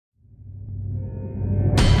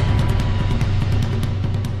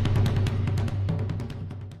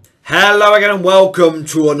Hello again and welcome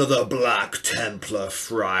to another Black Templar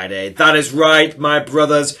Friday. That is right, my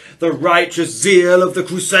brothers. The righteous zeal of the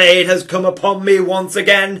crusade has come upon me once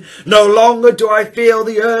again. No longer do I feel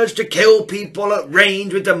the urge to kill people at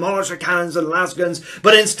range with demolisher cannons and lasguns,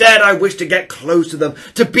 but instead I wish to get close to them,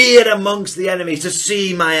 to be in amongst the enemies, to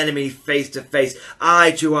see my enemy face to face,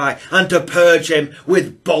 eye to eye, and to purge him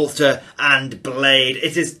with bolter and blade.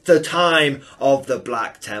 It is the time of the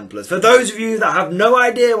Black Templars. For those of you that have no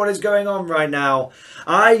idea what is going on right now,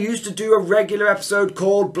 I used to do a regular episode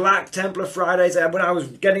called Black Templar Fridays when I was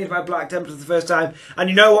getting into my Black Templars the first time.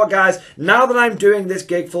 And you know what, guys? Now that I'm doing this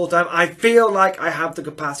gig full time, I feel like I have the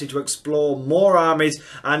capacity to explore more armies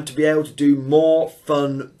and to be able to do more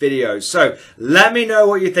fun videos. So let me know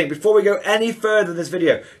what you think. Before we go any further in this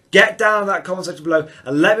video, get down in that comment section below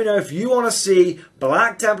and let me know if you want to see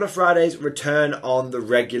Black Templar Fridays return on the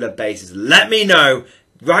regular basis. Let me know.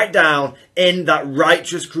 Right down in that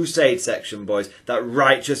righteous crusade section, boys. That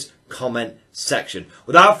righteous comment section.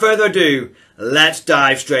 Without further ado, let's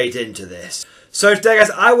dive straight into this. So today,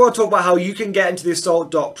 guys, I want to talk about how you can get into the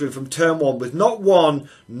Assault Doctrine from turn 1 with not 1,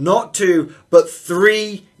 not 2, but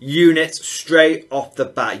 3 units straight off the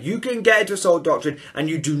bat. You can get into Assault Doctrine and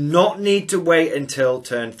you do not need to wait until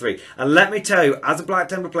turn 3. And let me tell you, as a Black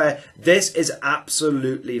Templar player, this is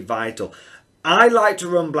absolutely vital. I like to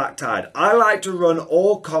run Black Tide. I like to run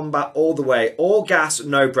all combat all the way, all gas,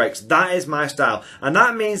 no brakes. That is my style. And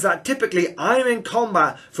that means that typically I'm in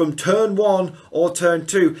combat from turn 1 or turn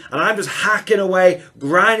 2 and I'm just hacking away,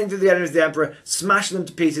 grinding through the enemies of the Emperor, smashing them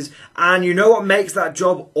to pieces. And you know what makes that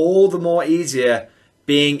job all the more easier?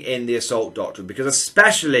 Being in the Assault Doctrine, because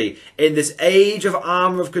especially in this age of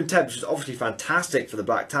Armour of Contempt, which is obviously fantastic for the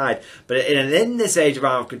Black Tide, but in this age of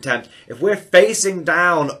Armour of Contempt, if we're facing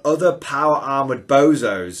down other power armoured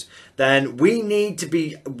bozos, then we need to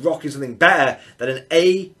be rocking something better than an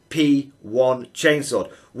AP1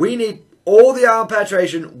 chainsword. We need all the armor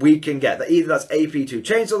penetration we can get. Either that's AP2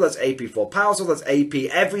 chainsword, that's AP4 power sword, that's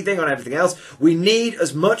AP everything on everything else. We need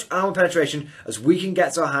as much armor penetration as we can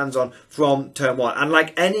get our hands on from turn 1. And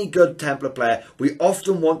like any good Templar player, we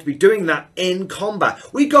often want to be doing that in combat.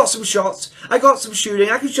 We got some shots, I got some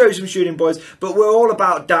shooting, I can show you some shooting, boys, but we're all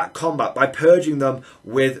about that combat by purging them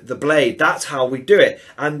with the blade. That's how we do it.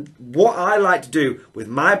 And what I like to do with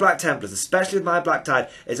my Black Templars, especially with my Black Tide,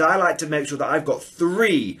 is I like to make sure that I've got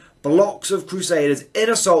 3 blocks of Crusaders in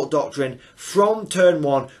Assault Doctrine from turn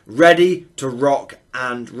 1 ready to rock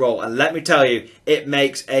and roll. And let me tell you, it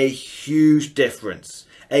makes a huge difference.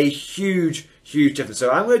 A huge difference.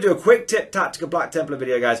 So I'm going to do a quick tip tactical Black Templar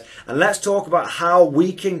video, guys, and let's talk about how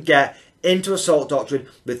we can get into Assault Doctrine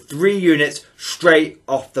with 3 units straight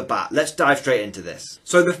off the bat. Let's dive straight into this.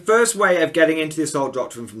 So the first way of getting into the Assault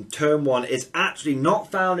Doctrine from turn 1 is actually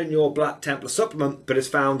not found in your Black Templar supplement, but is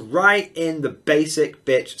found right in the basic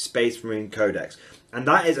bitch Space Marine Codex. And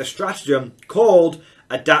that is a stratagem called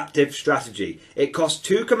Adaptive Strategy. It costs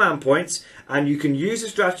 2 command points and you can use the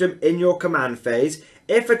stratagem in your command phase.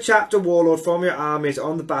 If a chapter warlord from your army is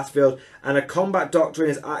on the battlefield and a combat doctrine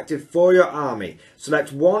is active for your army,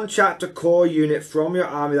 select 1 chapter core unit from your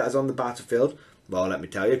army that is on the battlefield. Well, let me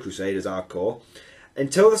tell you, Crusaders are core.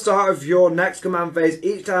 Until the start of your next command phase,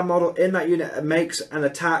 each time model in that unit makes an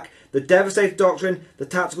attack. The Devastator Doctrine, the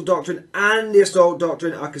Tactical Doctrine, and the Assault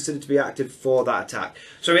Doctrine are considered to be active for that attack.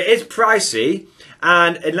 So it is pricey,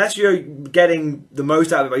 and unless you're getting the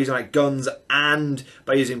most out of it by using like guns and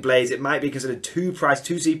by using blades, it might be considered too pricey,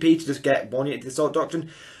 2 CP to just get 1 unit to the Assault Doctrine.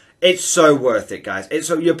 It's so worth it, guys.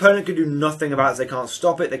 So your opponent can do nothing about it. They can't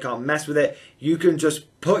stop it. They can't mess with it. You can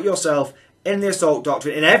just put yourself in the Assault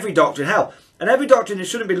Doctrine, in every doctrine, hell. And every doctrine, it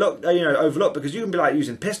shouldn't be overlooked, because you can be like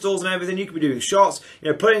using pistols and everything. You can be doing shots.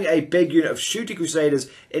 Putting a big unit of shooty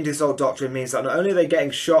Crusaders into the Assault Doctrine means that not only are they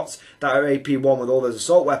getting shots that are AP1 with all those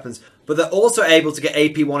assault weapons, but they're also able to get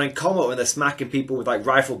AP1 in combat when they're smacking people with like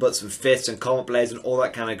rifle butts and fists and combat blades and all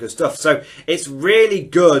that kind of good stuff. So it's really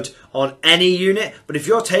good on any unit, but if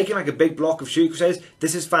you're taking like a big block of shoot Crusaders,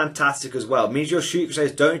 this is fantastic as well. It means your shoot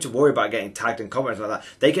Crusaders don't need to worry about getting tagged in combat like that.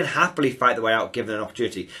 They can happily fight their way out given an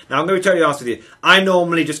opportunity. Now I'm going to be totally honest with you. I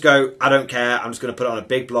normally just go, I don't care, I'm just going to put on a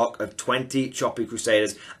big block of 20 choppy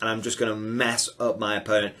Crusaders and I'm just going to mess up my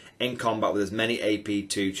opponent in combat with as many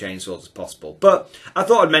AP2 chainswords as possible. But I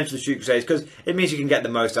thought I'd mention the shoot Crusaders because it means you can get the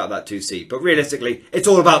most out of that 2C. But realistically, it's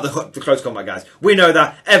all about the close combat, guys. We know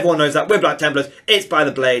that. Everyone knows that. We're Black Templars. It's by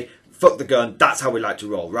the blade. Fuck the gun. That's how we like to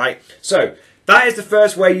roll, right? So that is the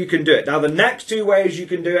first way you can do it. Now, the next 2 ways you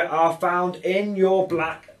can do it are found in your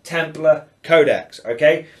Black Templar Codex,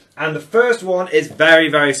 okay? And the first one is very,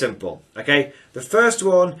 very simple, okay? The first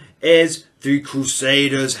one is the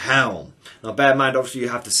Crusader's Helm. Now bear in mind, obviously you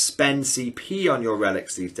have to spend CP on your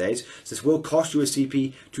relics these days, so this will cost you a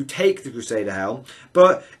CP to take the Crusader Helm.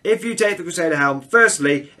 But if you take the Crusader Helm,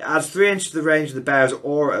 firstly, it adds 3 inches to the range of the bearer's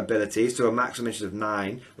aura abilities to a maximum inches of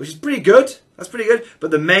 9, which is pretty good. That's pretty good.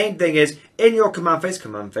 But the main thing is, in your command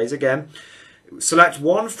phase again, select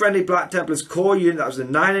one friendly Black Templar's core unit that was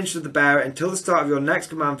within 9 inches of the bearer until the start of your next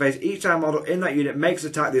command phase. Each time model in that unit makes an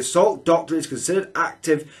attack, the Assault Doctrine is considered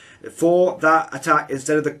active for that attack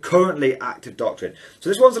instead of the currently active Doctrine. So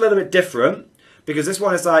this one's a little bit different, because this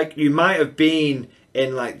one is like, you might have been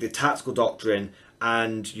in like the Tactical Doctrine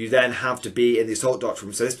and you then have to be in the Assault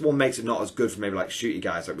Doctrine. So this one makes it not as good for maybe like shooty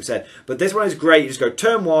guys, like we said. But this one is great. You just go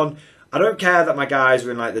turn 1. I don't care that my guys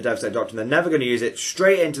are in like the Devastating Doctrine. They're never going to use it.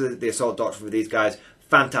 Straight into the Assault Doctrine for these guys.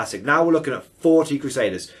 Fantastic. Now we're looking at 40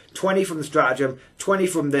 Crusaders. 20 from the Stratagem, 20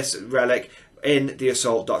 from this relic in the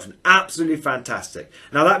Assault Doctrine. Absolutely fantastic.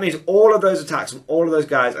 Now that means all of those attacks from all of those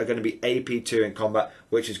guys are going to be AP2 in combat,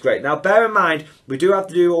 which is great. Now bear in mind, we do have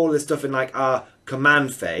to do all this stuff in like our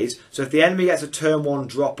command phase. So if the enemy gets a turn 1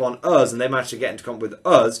 drop on us and they manage to get into combat with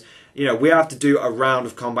us, you know, we have to do a round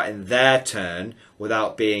of combat in their turn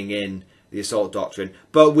without being in the Assault Doctrine.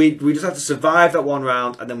 But we just have to survive that one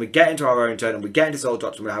round, and then we get into our own turn and we get into Assault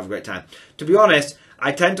Doctrine and we have a great time. To be honest,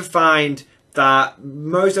 I tend to find that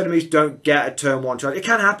most enemies don't get a turn 1 charge. It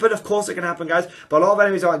can happen, of course it can happen, guys, but a lot of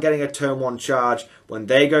enemies aren't getting a turn 1 charge when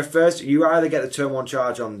they go first. You either get the turn 1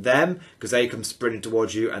 charge on them because they come sprinting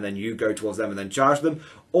towards you and then you go towards them and then charge them,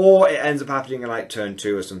 or it ends up happening in like turn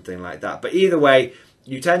 2 or something like that. But either way,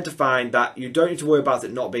 you tend to find that you don't need to worry about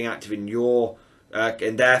it not being active in your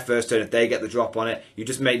in their first turn if they get the drop on it. You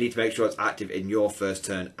just may need to make sure it's active in your first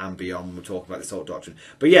turn and beyond when we're talking about the Assault Doctrine.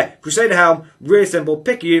 But yeah, Crusader Helm, really simple.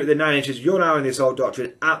 Pick a unit within 9 inches. You're now in the Assault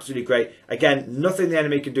Doctrine. Absolutely great. Again, nothing the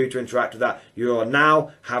enemy can do to interact with that. You are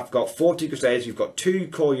now have got 40 Crusaders. You've got 2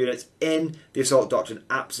 core units in the Assault Doctrine.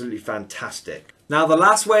 Absolutely fantastic. Now, the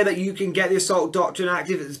last way that you can get the Assault Doctrine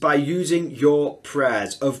active is by using your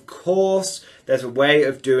prayers. Of course, there's a way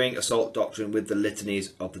of doing Assault Doctrine with the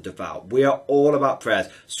litanies of the devout. We are all about prayers.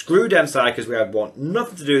 Screw them psychers, we want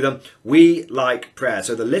nothing to do with them. We like prayers.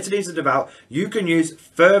 So the litanies of the devout, you can use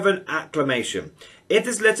fervent acclamation. If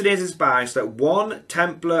this litany is inspiring, select one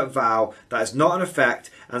Templar vow that is not an effect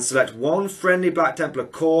and select one friendly Black Templar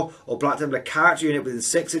core or Black Templar character unit within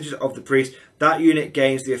 6 inches of the priest. That unit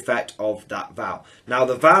gains the effect of that vow. Now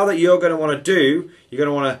the vow that you're going to want to do, you're going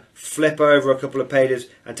to want to flip over a couple of pages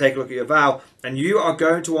and take a look at your vow, and you are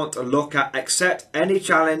going to want to look at accept any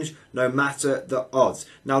challenge no matter the odds.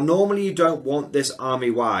 Now normally you don't want this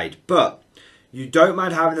army wide, but you don't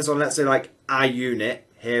mind having this on, let's say like a unit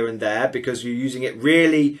here and there, because you're using it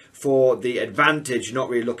really for the advantage, you're not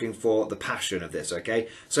really looking for the passion of this, okay?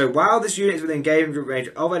 So while this unit is within engagement range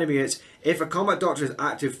of enemy units, if a combat doctrine is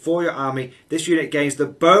active for your army, this unit gains the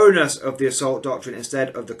bonus of the Assault Doctrine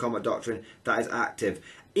instead of the combat doctrine that is active.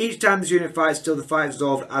 Each time this unit fights till the fight is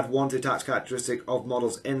resolved, add 1 to the attack characteristic of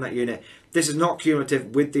models in that unit. This is not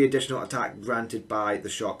cumulative with the additional attack granted by the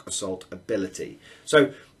Shock Assault ability.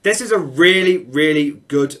 So this is a really, really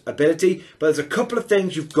good ability, but there's a couple of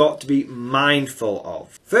things you've got to be mindful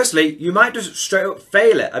of. Firstly, you might just straight up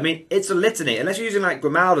fail it. I mean, it's a litany. Unless you're using like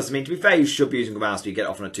Grimaldus, I mean, to be fair, you should be using Grimaldus so you get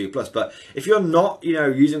off on a 2+. But if you're not, you know,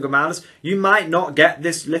 using Grimaldus, you might not get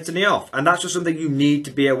this litany off. And that's just something you need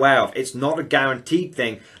to be aware of. It's not a guaranteed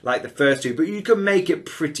thing like the first two, but you can make it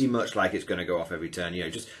pretty much like it's going to go off every turn. You know,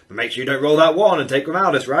 just make sure you don't roll that 1 and take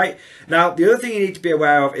Grimaldus, right? Now, the other thing you need to be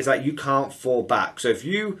aware of is that you can't fall back. So if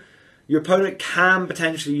your opponent can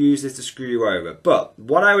potentially use this to screw you over. But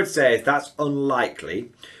what I would say is that's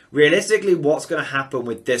unlikely. Realistically, what's going to happen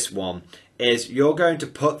with this one is you're going to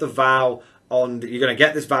put the vow on, you're going to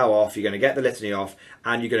get this vow off, you're going to get the litany off,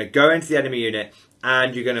 and you're going to go into the enemy unit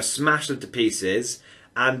and you're going to smash them to pieces.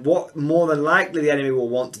 And what more than likely the enemy will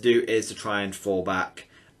want to do is to try and fall back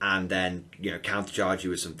and then, you know, countercharge you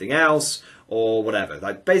with something else or whatever.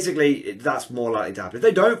 Like basically, that's more likely to happen. If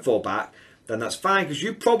they don't fall back, then that's fine, because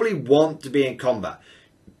you probably want to be in combat.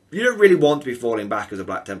 You don't really want to be falling back as a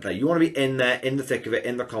Black Templar. You want to be in there, in the thick of it,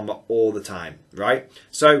 in the combat all the time, right?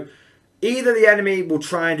 So either the enemy will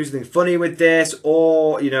try and do something funny with this,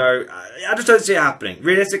 or, you know, I just don't see it happening.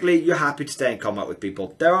 Realistically, you're happy to stay in combat with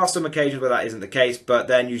people. There are some occasions where that isn't the case, but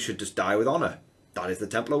then you should just die with honour. That is the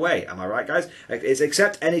Templar way. Am I right, guys? It's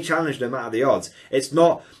accept any challenge no matter the odds. It's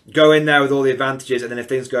not go in there with all the advantages and then if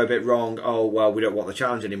things go a bit wrong, oh, well, we don't want the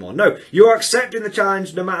challenge anymore. No, you're accepting the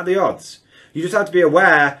challenge no matter the odds. You just have to be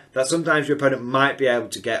aware that sometimes your opponent might be able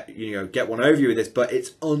to get one over you with this, but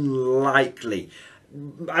it's unlikely.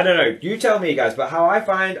 I don't know, you tell me guys, but how I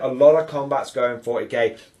find a lot of combats going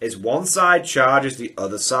 40k is one side charges the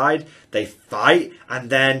other side, they fight, and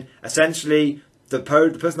then essentially the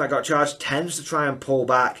person that got charged tends to try and pull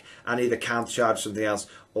back and either counter-charge something else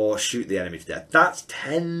or shoot the enemy to death. That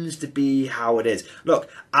tends to be how it is. Look,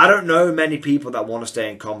 I don't know many people that want to stay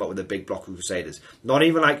in combat with the big block of Crusaders. Not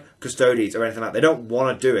even like Custodians or anything like that. They don't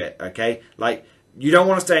want to do it, okay? Like, you don't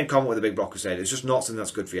want to stay in combat with a big block Crusader. It's just not something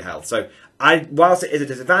that's good for your health. So, whilst it is a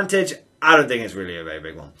disadvantage, I don't think it's really a very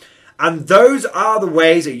big one. And those are the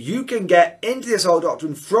ways that you can get into the Assault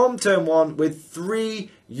Doctrine from turn 1 with 3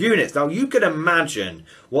 units. Now, you can imagine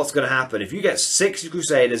what's going to happen. If you get 60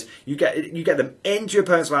 Crusaders, you get them into your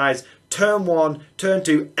opponent's lines, turn 1, turn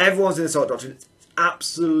 2, everyone's in the Assault Doctrine. It's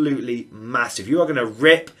absolutely massive. You are going to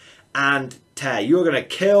rip and tear. You are going to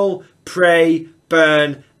kill, pray,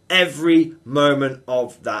 burn, every moment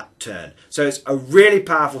of that turn. So it's a really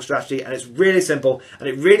powerful strategy, and it's really simple, and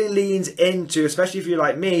it really leans into, especially if you're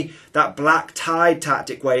like me, that black tide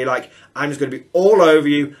tactic where you're like, I'm just going to be all over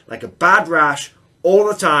you like a bad rash all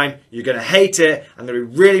the time. You're going to hate it. I'm going to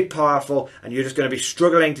be really powerful, and you're just going to be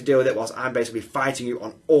struggling to deal with it whilst I'm basically fighting you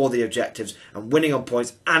on all the objectives and winning on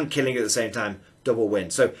points and killing you at the same time. Double win.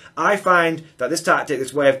 So I find that this tactic,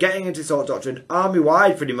 this way of getting into Assault Doctrine,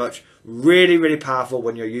 army-wide pretty much, really, really powerful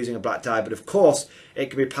when you're using a Black Tide. But of course, it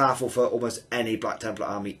can be powerful for almost any Black Templar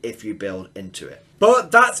army if you build into it.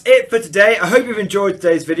 But that's it for today. I hope you've enjoyed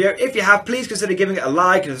today's video. If you have, please consider giving it a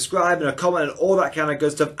like and a subscribe and a comment and all that kind of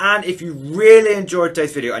good stuff. And if you really enjoyed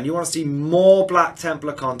today's video and you want to see more Black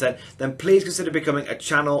Templar content, then please consider becoming a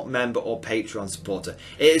channel member or Patreon supporter.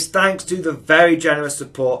 It is thanks to the very generous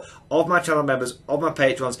support of my channel members, of my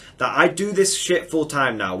patrons, that I do this shit full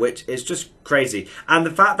time now, which is just crazy. And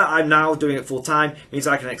the fact that I'm now doing it full time means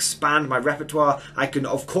I can expand my repertoire. I can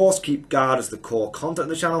of course keep Guard as the core content of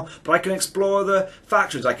the channel, but I can explore the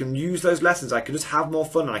factions, I can use those lessons, I can just have more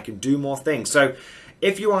fun, and I can do more things. So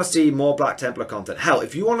if you want to see more Black Templar content, hell,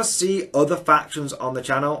 if you want to see other factions on the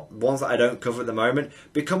channel, ones that I don't cover at the moment,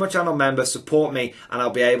 become a channel member, support me, and I'll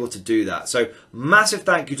be able to do that. So massive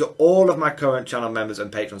thank you to all of my current channel members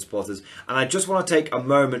and Patreon supporters. And I just want to take a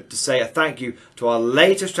moment to say a thank you to our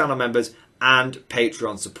latest channel members and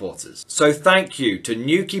Patreon supporters. So thank you to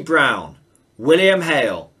Nuki Brown, William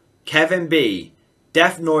Hale, Kevin B,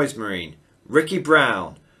 Def Noise Marine, Ricky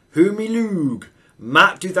Brown, Humi Loog,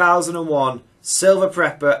 Matt 2001, Silver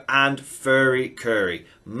Prepper, and Furry Curry.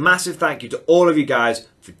 Massive thank you to all of you guys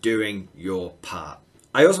for doing your part.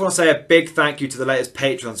 I also want to say a big thank you to the latest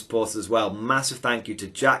Patreon supporters as well. Massive thank you to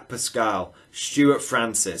Jack Pascal, Stuart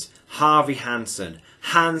Francis, Harvey Hansen,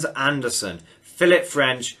 Hans Anderson, Philip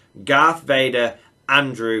French, Garth Vader,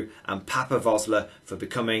 Andrew, and Papa Vosler for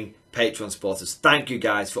becoming Patreon supporters. Thank you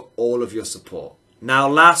guys for all of your support. Now,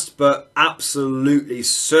 last but absolutely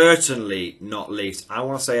certainly not least, I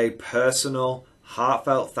want to say a personal,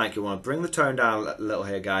 heartfelt thank you. I want to bring the tone down a little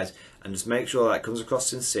here, guys, and just make sure that comes across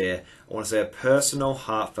sincere. I want to say a personal,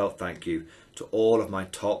 heartfelt thank you to all of my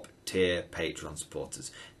top tier Patreon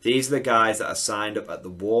supporters. These are the guys that are signed up at the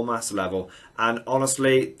War Master level, and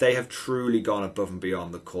honestly, they have truly gone above and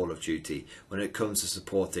beyond the call of duty when it comes to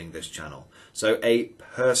supporting this channel. So a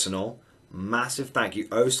personal, massive thank you,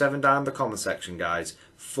 07 down in the comment section, guys,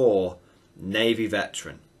 for Navy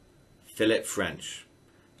Veteran, Philip French,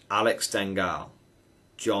 Alex Dengal,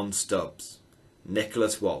 John Stubbs,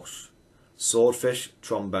 Nicholas Walsh, Swordfish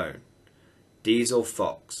Trombone, Diesel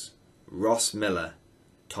Fox, Ross Miller,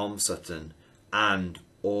 Tom Sutton, and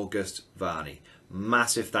August Varney.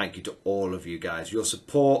 Massive thank you to all of you guys. Your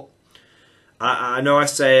support, I know I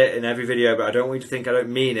say it in every video, but I don't want you to think I don't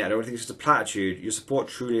mean it. I don't think it's just a platitude. Your support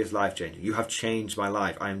truly is life-changing. You have changed my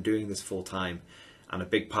life. I am doing this full-time, and a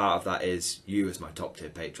big part of that is you as my top-tier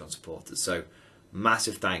Patreon supporters. So,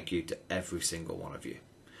 massive thank you to every single one of you.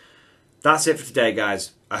 That's it for today,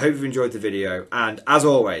 guys. I hope you've enjoyed the video, and as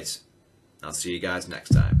always, I'll see you guys next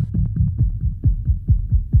time.